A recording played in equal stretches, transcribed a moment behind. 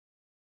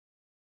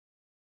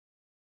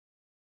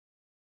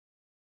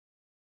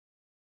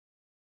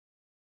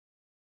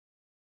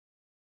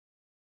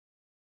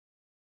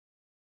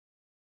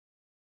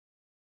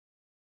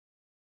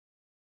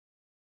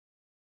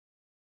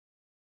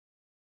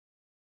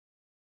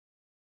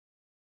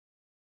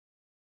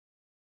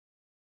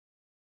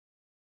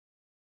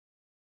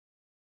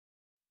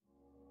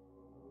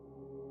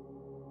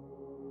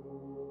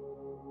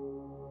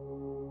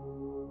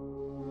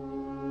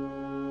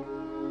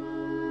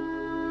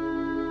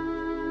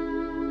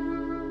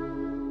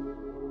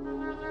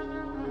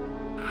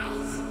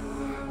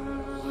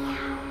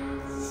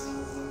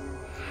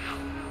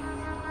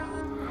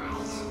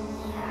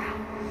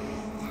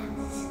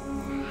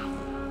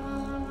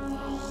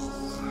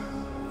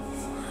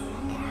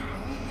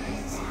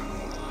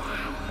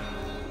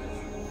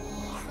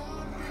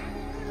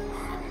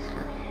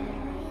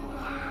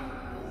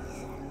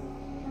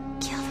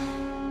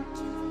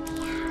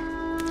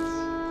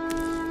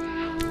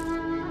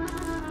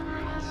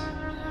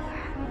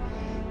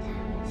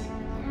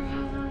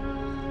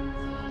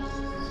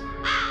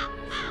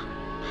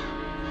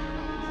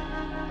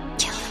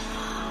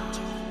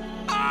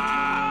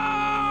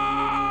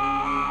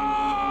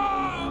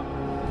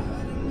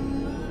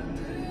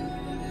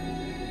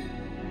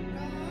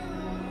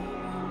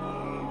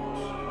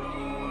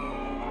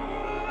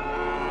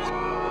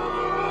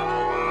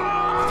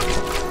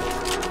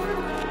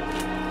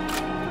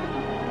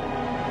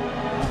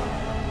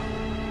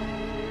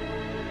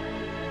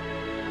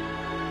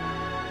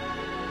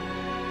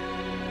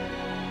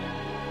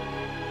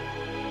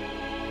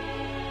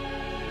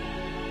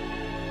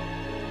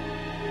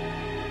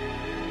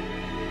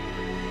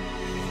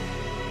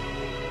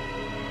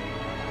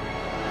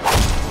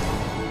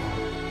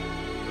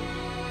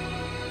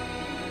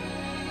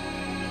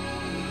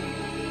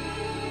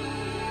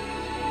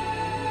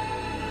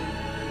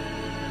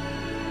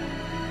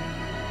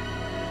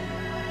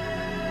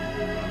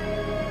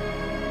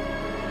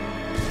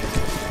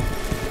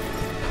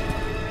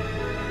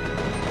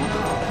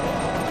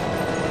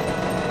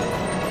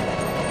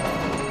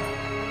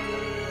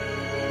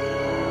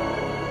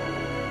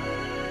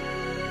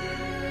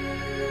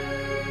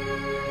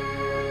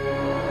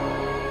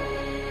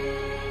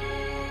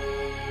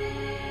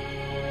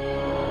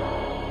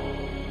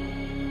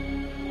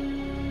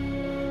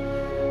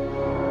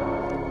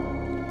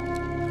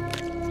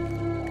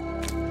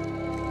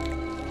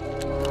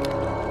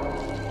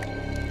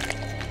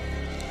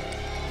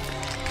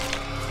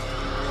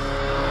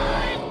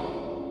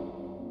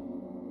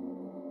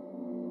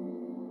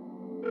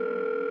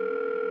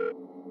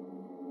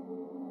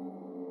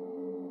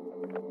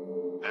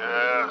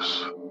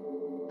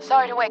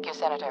Sorry to wake you,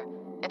 Senator.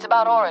 It's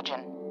about Origin.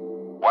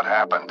 What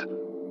happened?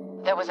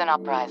 There was an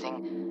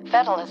uprising.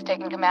 Fettel has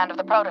taken command of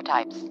the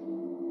prototypes.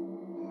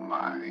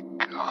 My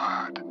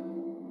God.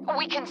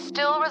 We can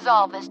still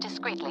resolve this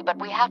discreetly, but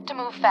we have to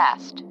move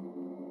fast.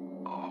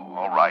 Oh,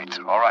 all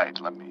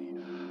right. Let me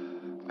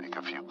make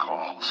a few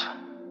calls.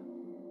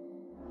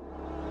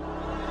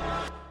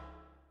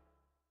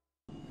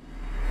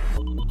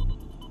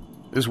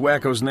 This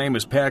wacko's name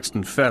is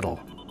Paxton Fettel.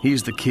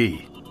 He's the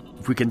key.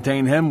 If we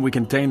contain him, we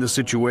contain the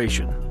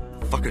situation.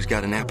 Fucker's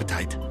got an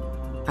appetite.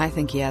 I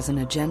think he has an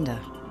agenda.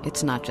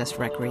 It's not just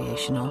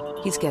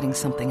recreational. He's getting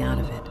something out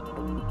of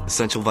it.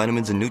 Essential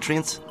vitamins and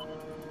nutrients?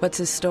 What's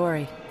his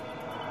story?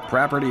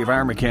 Property of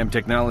Armacam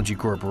Technology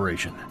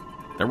Corporation.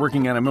 They're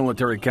working on a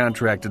military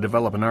contract to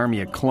develop an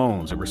army of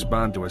clones that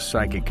respond to a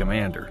psychic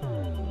commander.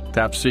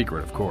 Top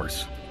secret, of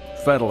course.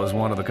 Fettel is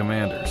one of the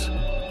commanders.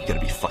 You gotta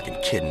be fucking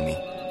kidding me.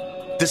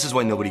 This is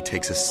why nobody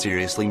takes us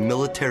seriously.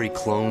 Military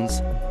clones?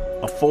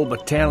 A full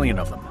battalion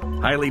of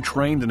them. Highly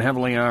trained and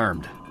heavily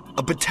armed.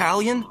 A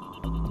battalion?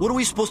 What are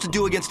we supposed to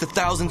do against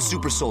 1,000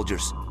 super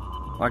soldiers?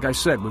 Like I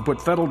said, we put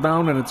Fettel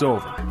down and it's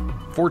over.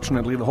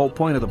 Fortunately, the whole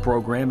point of the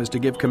program is to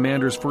give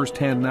commanders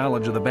first-hand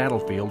knowledge of the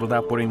battlefield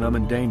without putting them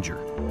in danger.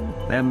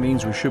 That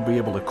means we should be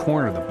able to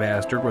corner the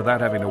bastard without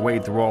having to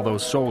wade through all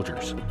those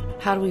soldiers.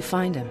 How do we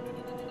find him?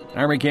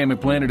 Armacam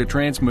implanted a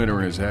transmitter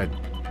in his head.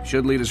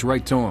 Should lead us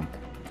right to him.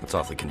 That's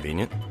awfully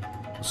convenient.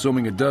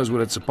 Assuming it does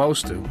what it's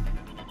supposed to.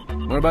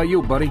 What about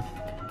you, buddy?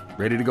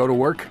 Ready to go to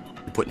work?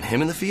 You're putting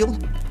him in the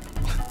field?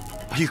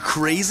 Are you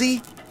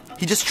crazy?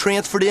 He just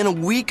transferred in a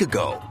week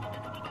ago.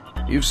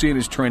 You've seen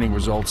his training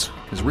results.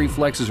 His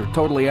reflexes are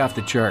totally off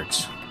the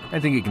charts. I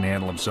think he can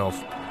handle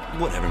himself.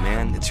 Whatever,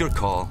 man. It's your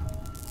call.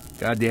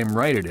 Goddamn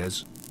right it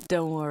is.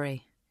 Don't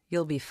worry.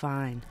 You'll be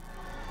fine.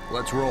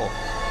 Let's roll.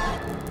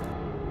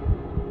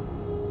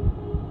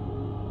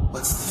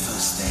 What's the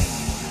first thing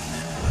you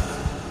remember?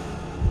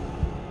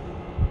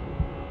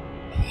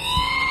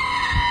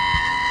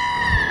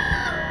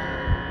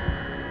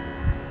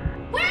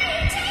 Where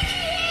are you taking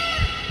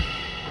him?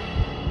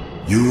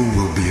 You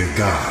will be a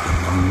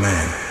god among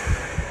men.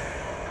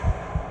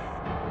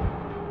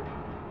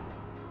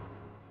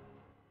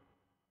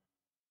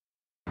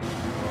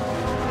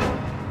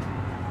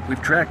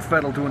 We've tracked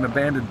Fettel to an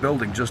abandoned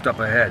building just up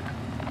ahead.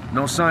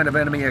 No sign of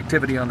enemy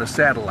activity on the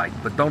satellite,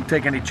 but don't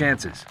take any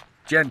chances.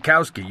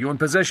 Jankowski, you in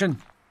position?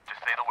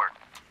 Just say the word.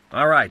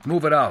 All right,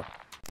 move it out.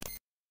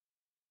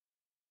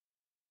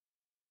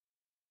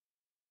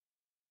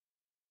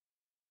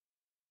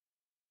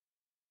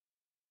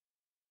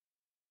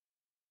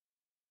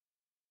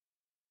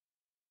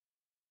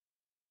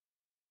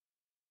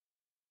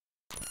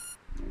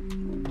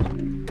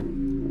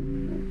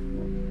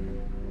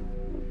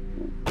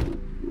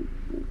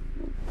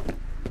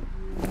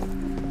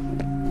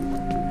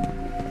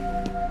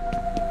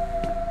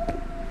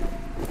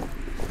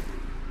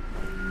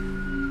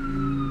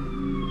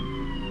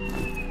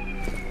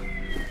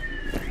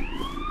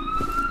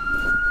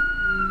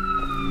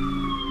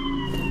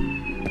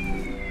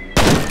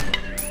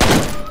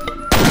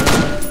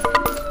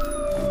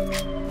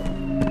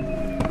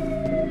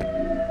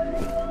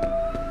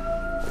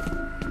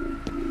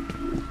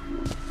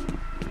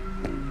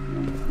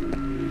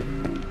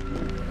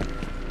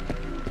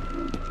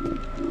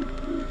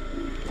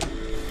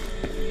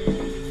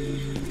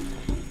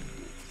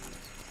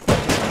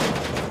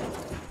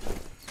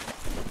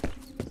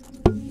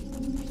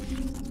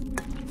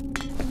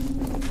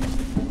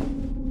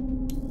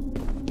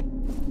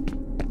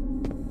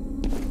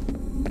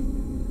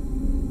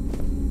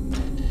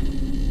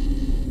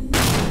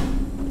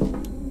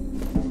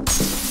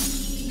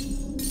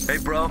 Hey,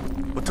 bro.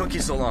 What took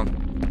you so long?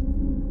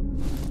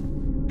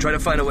 Try to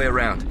find a way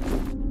around.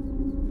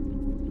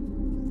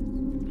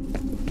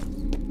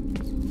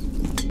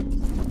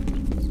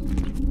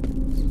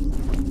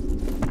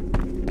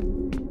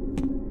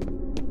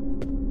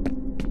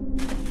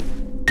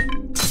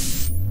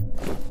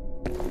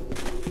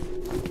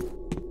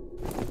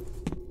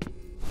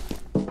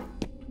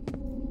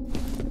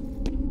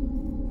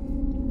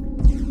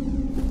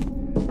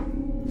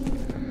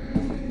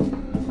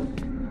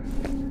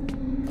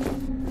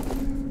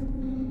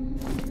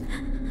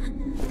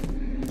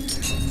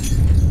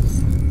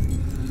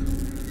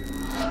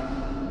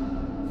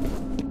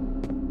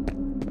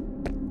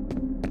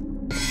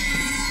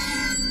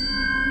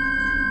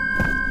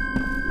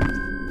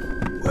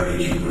 Why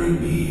did you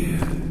bring me here?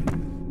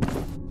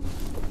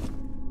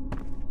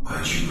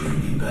 Why'd you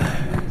bring me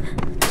back?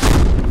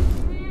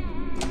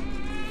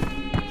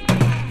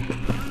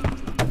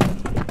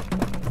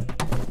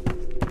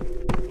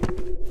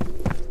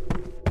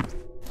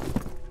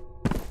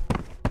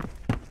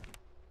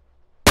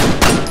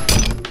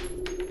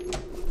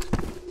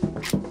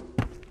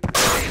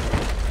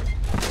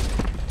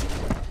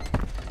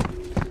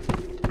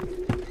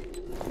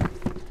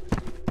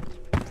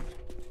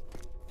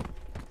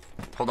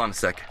 Hold on a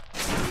sec.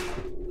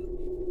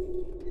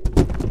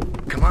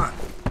 Come on.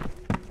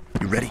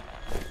 You ready?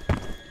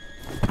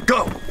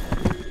 Go!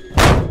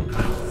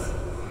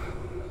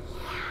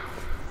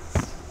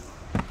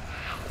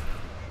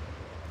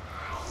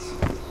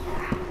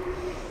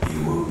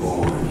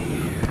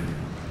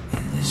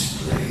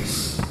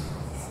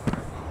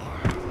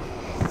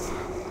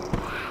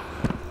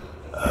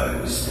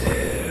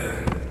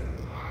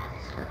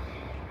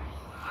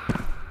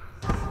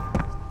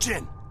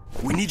 Jin,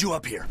 we need you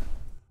up here.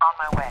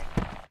 On my way.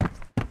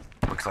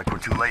 Looks like we're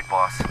too late,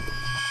 boss.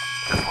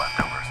 Just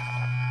leftovers.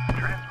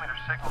 Transmitter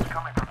signal's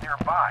coming from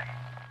nearby.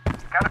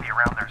 It's gotta be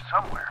around there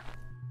somewhere.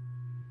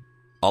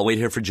 I'll wait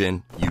here for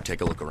Jin. You take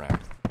a look around.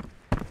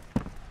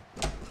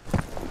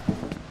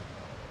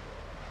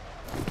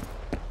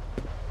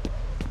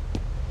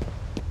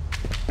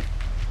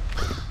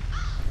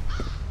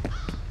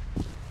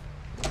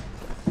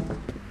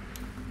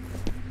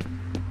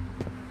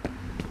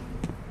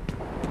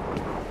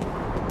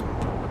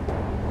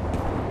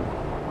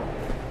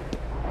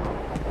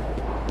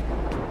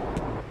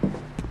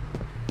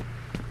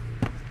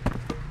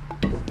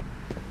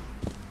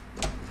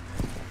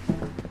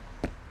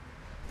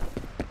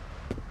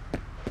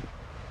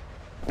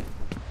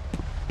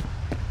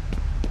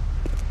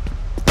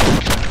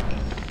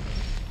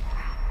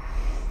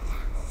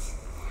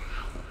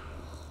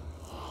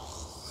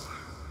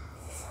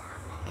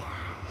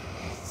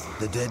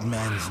 The dead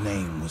man's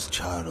name was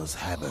Charles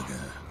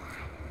Haberger.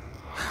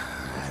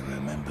 I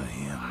remember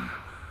him.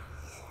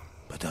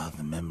 But are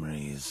the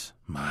memories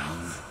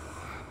mine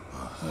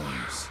or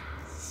hers?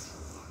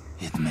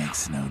 It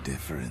makes no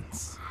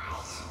difference.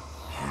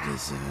 He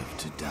deserved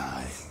to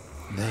die.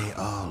 They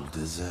all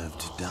deserve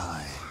to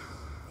die.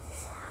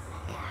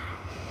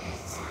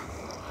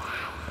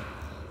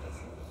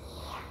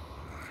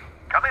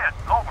 Come in,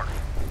 over.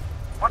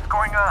 What's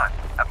going on?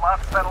 I've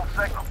lost settled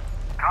signal.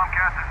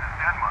 Comcast, this is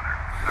Dead Mother.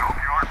 I hope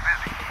you aren't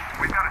busy.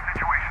 We've got a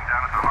situation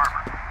down at the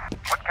harbor.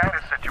 What kind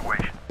of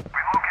situation?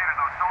 We've located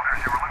those soldiers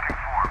you were looking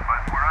for,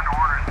 but we're under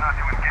orders not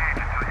to engage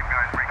until you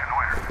guys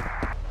reconnoiter.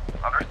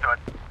 Understood.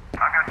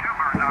 I've got 2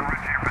 birds en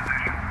route to your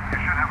position. You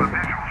should have a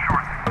visual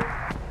shortly.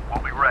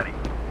 We'll be ready.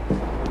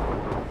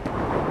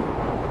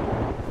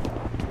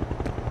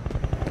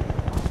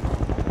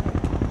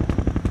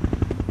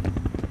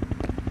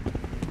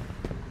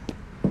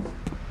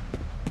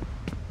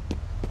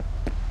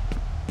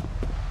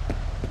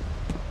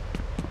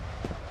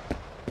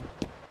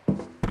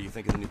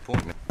 Think of the new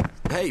point, man.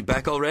 Hey,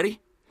 back already?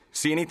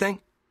 See anything?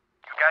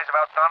 You guys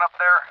about done up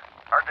there?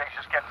 Our day's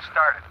just getting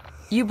started.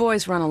 You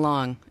boys run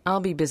along. I'll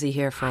be busy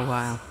here for a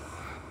while.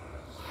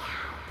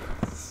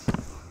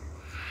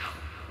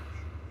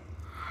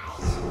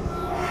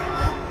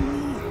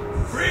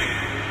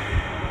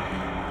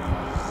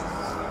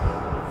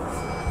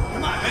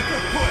 Come on, make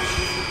her push!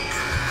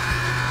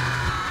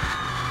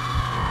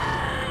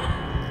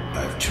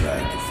 I've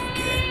tried to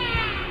forget.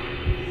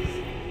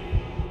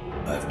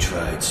 I've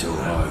tried so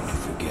hard to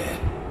forget.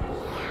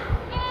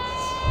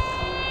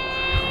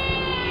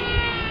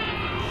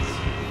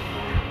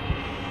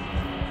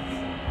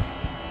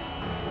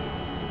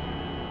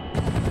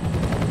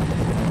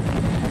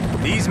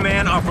 These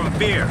men are from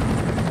F.E.A.R.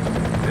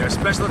 They're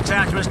special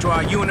attachments to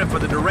our unit for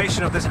the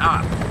duration of this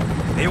op.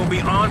 They will be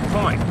on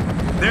point.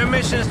 Their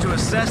mission is to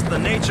assess the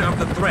nature of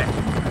the threat.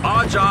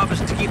 Our job is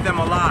to keep them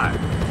alive.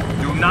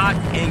 Do not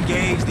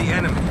engage the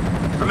enemy.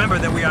 Remember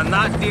that we are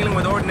not dealing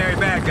with ordinary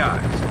bad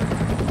guys.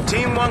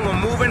 Team 1 will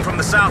move in from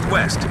the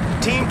southwest.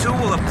 Team 2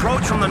 will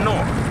approach from the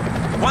north.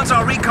 Once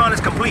our recon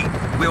is complete,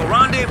 we'll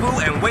rendezvous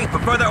and wait for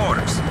further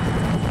orders.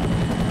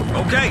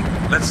 Okay,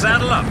 let's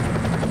saddle up.